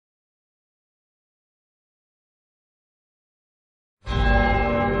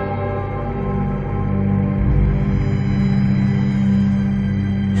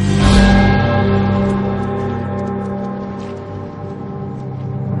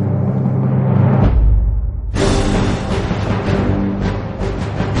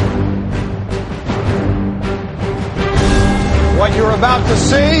about to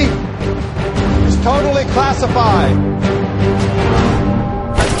see is totally classified.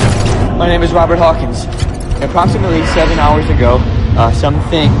 My name is Robert Hawkins. Approximately 7 hours ago,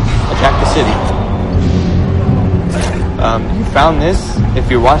 something attacked the city. You found this.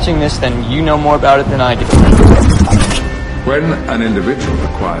 If you're watching this, then you know more about it than I do. When an individual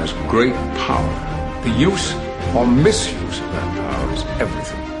acquires great power, the use or misuse of that power is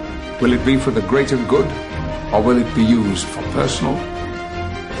everything. Will it be for the greater good, or will it be used for personal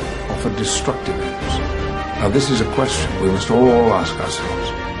or for destructive ends? Now, this is a question we must all ask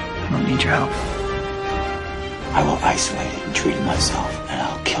ourselves. I don't need your help. I will isolate it and treat it myself, and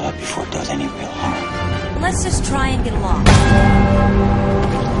I'll kill it before it does any real harm. Let's just try and get along.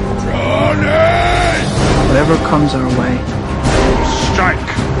 Whatever comes our way, strike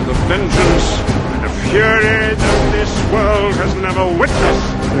with a vengeance and a fury that this world has never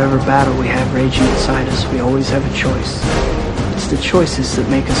witnessed. whatever battle we have raging inside us, we always have a choice. It's the choices that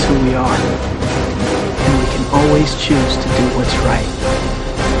make us who we are. And we can always choose to do what's right.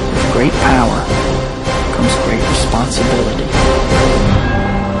 With great power comes great responsibility.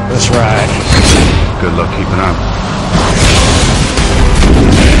 Let's ride. Good luck keeping up.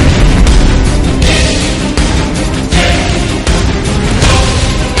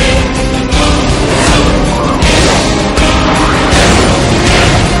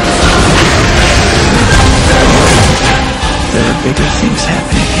 There are bigger things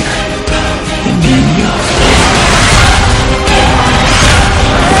happening here than me and you.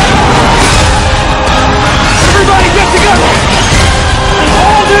 Everybody get together and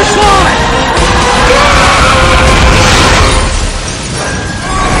hold this line.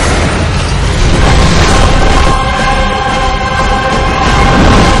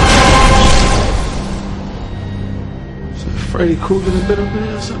 So Freddy Krueger the middle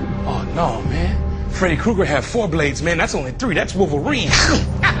man or something? Oh no, man. Freddy Krueger had 4 blades, man. That's only 3. That's Wolverine.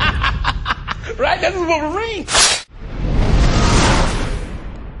 Right? That's Wolverine.